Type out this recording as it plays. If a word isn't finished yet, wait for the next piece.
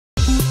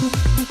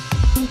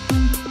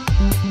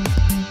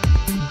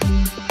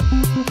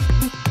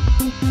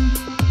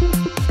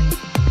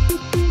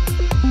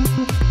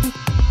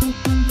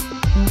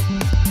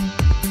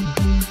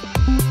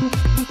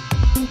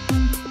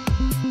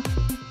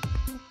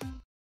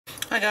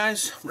Hi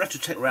guys,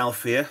 Retrotech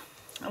Ralph here.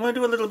 I'm going to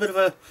do a little bit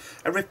of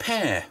a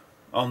repair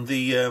on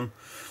the,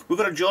 we've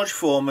got a George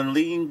Foreman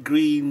lean,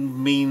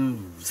 green,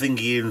 mean,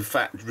 thingy and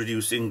fat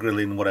reducing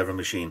grilling whatever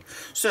machine.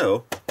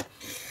 So,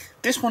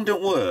 this one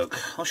don't work.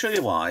 I'll show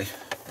you why.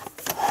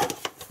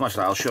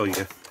 Actually, I'll show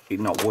you it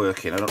not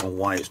working. I don't know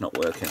why it's not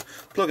working.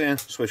 Plug in,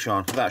 switch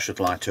on, that should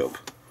light up.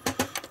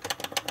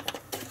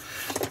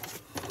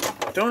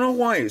 Don't know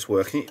why it's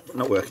working,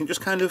 not working,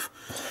 just kind of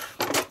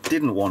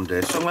didn't one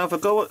day. So I'm going to have a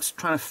go at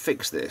trying to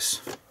fix this.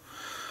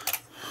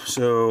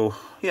 So,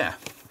 yeah.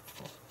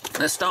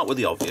 Let's start with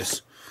the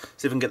obvious.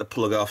 See if we can get the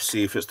plug off,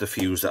 see if it's the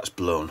fuse that's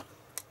blown.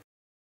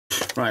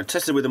 Right,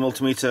 tested with the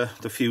multimeter,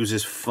 the fuse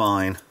is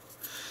fine.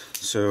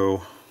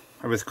 So,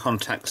 every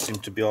contact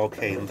seems to be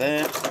okay in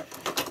there.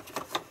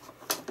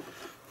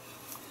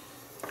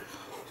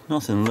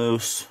 Nothing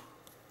loose.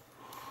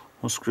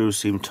 All screws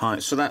seem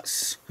tight. So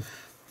that's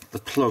the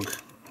plug,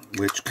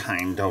 which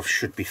kind of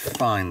should be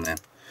fine then.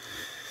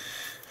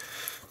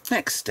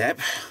 Next step,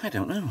 I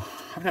don't know.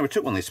 I've never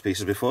took one of these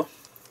pieces before.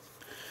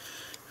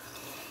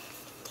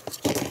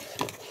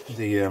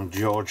 The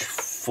George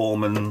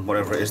Foreman,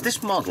 whatever it is.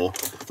 This model,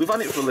 we've had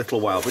it for a little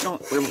while. We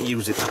don't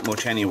use it that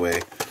much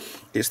anyway.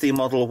 It's the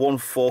model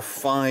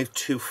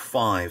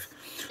 14525,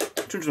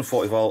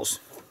 240 volts.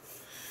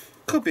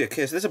 Could be a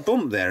case. There's a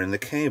bump there in the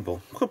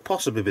cable. Could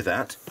possibly be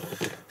that.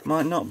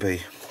 Might not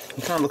be.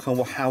 I'm trying to look on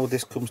how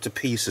this comes to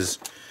pieces.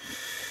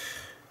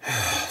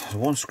 There's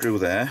one screw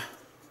there.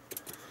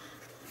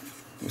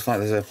 Looks like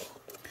there's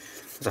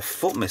a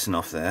foot missing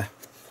off there.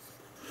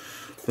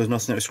 There's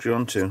nothing to screw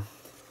onto.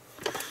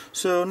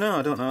 So no,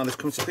 I don't know how this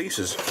comes to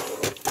pieces.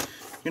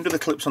 You can do the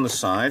clips on the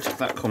side.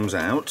 That comes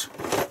out.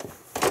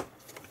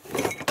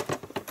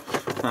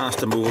 That has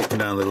to move up and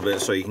down a little bit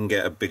so you can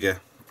get a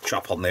bigger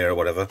chop on there or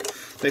whatever.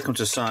 They come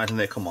to the side and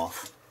they come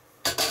off.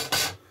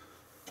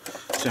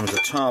 Same as the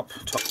top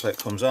plate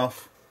comes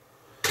off.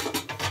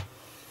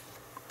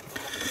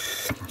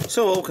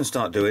 So all we can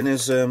start doing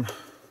is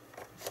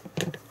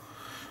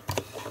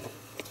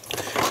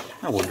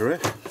I wonder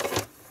if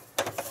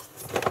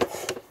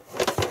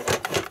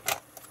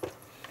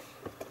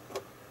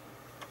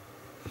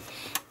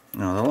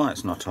no, the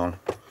light's not on.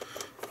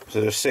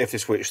 So there's a safety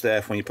switch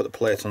there for when you put the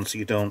plate on so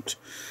you don't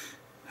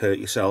hurt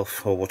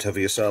yourself or whatever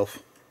yourself.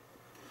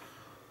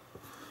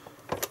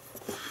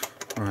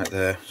 Right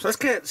there. So let's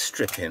get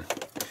stripping.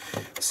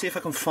 See if I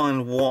can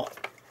find what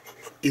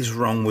is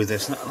wrong with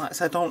this. Like I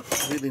said, I don't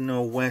really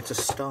know where to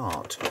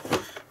start.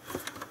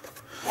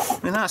 I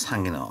mean, that's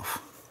hanging off.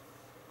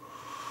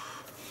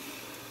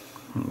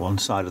 One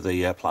side of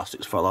the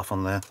plastics fell off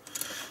on there.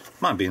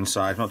 Might be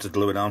inside, not to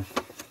glue it on.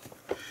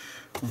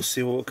 We'll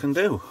see what we can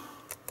do.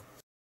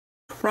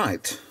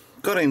 Right,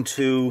 got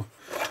into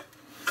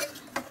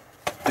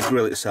the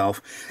grill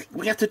itself.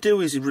 What you have to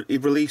do is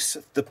release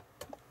the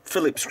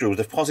Phillips screws,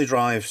 the posi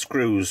drive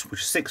screws,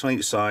 which is 6 on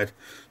each side,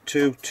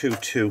 2, 2,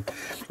 2. You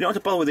don't have to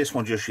bother with this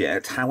one just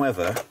yet.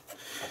 However,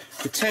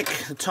 if you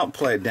take the top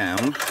plate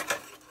down,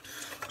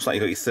 looks like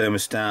you've got your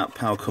thermostat,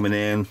 power coming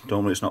in,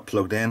 don't worry it's not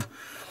plugged in.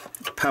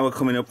 Power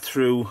coming up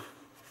through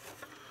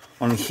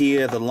on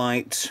here, the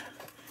light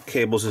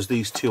cables is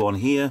these two on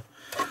here.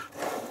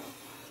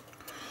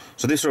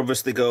 So this will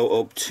obviously go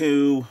up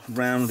to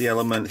round the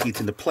element,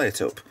 heating the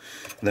plate up,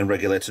 and then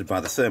regulated by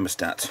the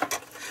thermostat,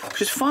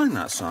 which is fine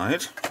that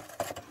side.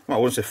 Well,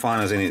 I wouldn't say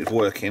fine as in it's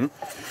working,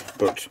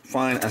 but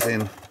fine as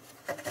in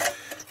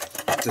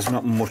there's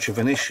not much of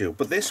an issue.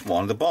 But this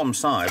one, the bottom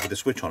side with the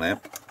switch on it,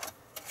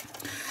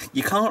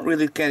 you can't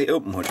really get it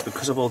up much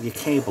because of all your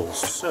cables.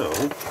 So,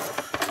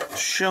 to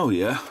show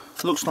you,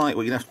 looks like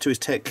what you have to do is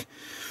take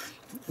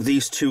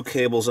these two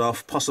cables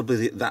off,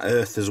 possibly that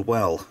earth as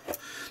well.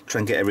 Try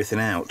and get everything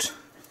out.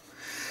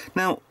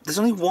 Now, there's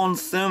only one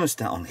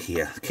thermostat on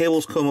here. The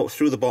cables come up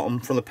through the bottom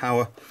from the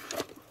power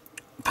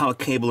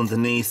cable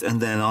underneath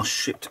and then are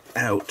shipped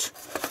out.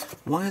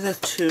 Why are there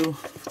two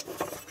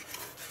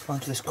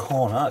onto this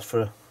corner? That's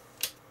for a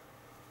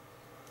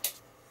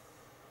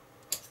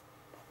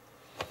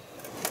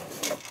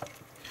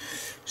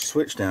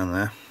switch down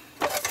there.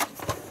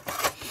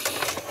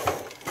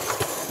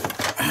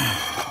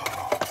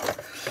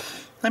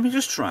 Let me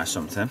just try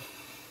something.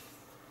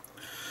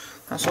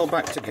 That's all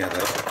back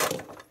together,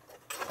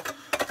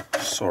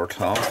 sort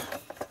of.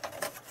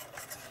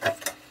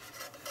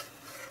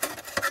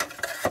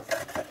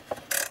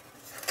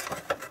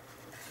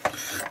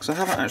 Because I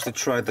haven't actually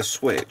tried the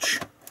switch.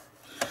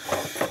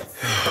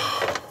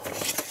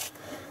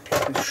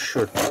 It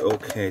should be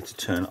okay to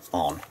turn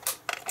on.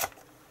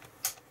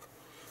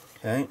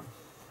 Okay. I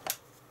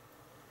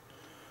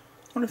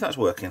wonder if that's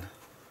working.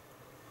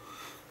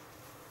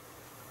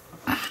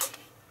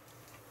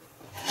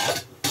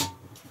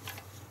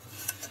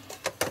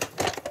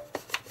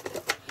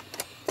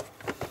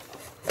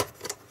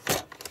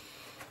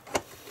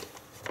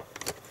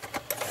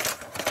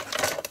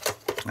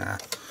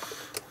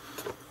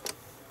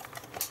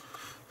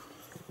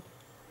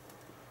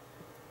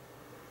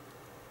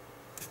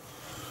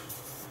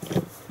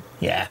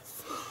 Yeah,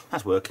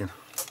 that's working.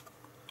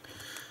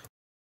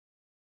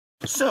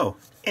 So,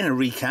 in a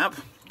recap,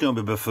 don't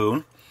be a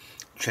buffoon.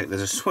 Check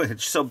there's a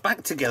switch. So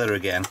back together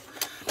again.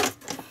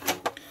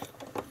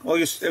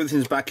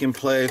 Everything's back in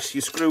place.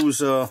 Your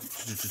screws are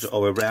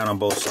all the way around on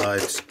both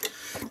sides.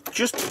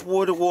 Just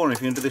word of warning,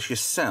 if you can do this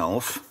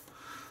yourself,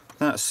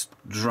 that's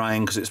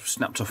drying because it's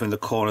snapped off in the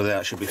corner there.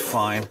 That should be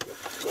fine.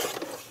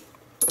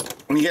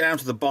 When you get down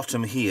to the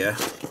bottom here,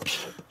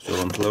 still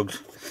unplugged,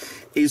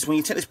 is when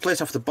you take this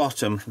plate off the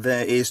bottom,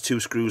 there is 2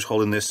 screws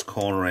holding this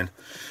corner in.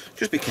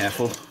 Just be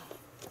careful,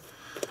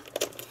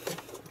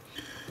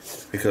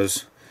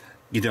 because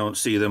you don't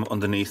see them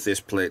underneath this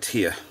plate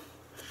here.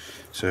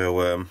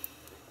 So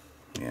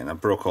yeah, and I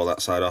broke all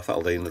that side off.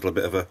 That'll need a little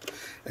bit of a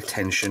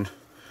tension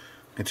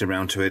getting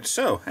around to it.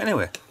 So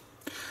anyway,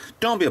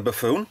 don't be a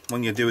buffoon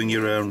when you're doing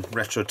your own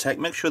retro tech.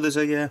 Make sure there's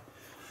a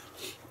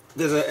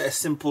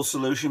simple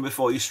solution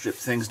before you strip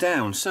things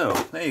down. So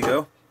there you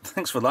go.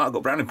 Thanks for that. I've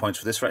got brownie points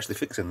for this, for actually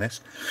fixing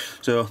this.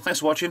 So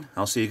thanks for watching.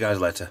 I'll see you guys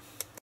later.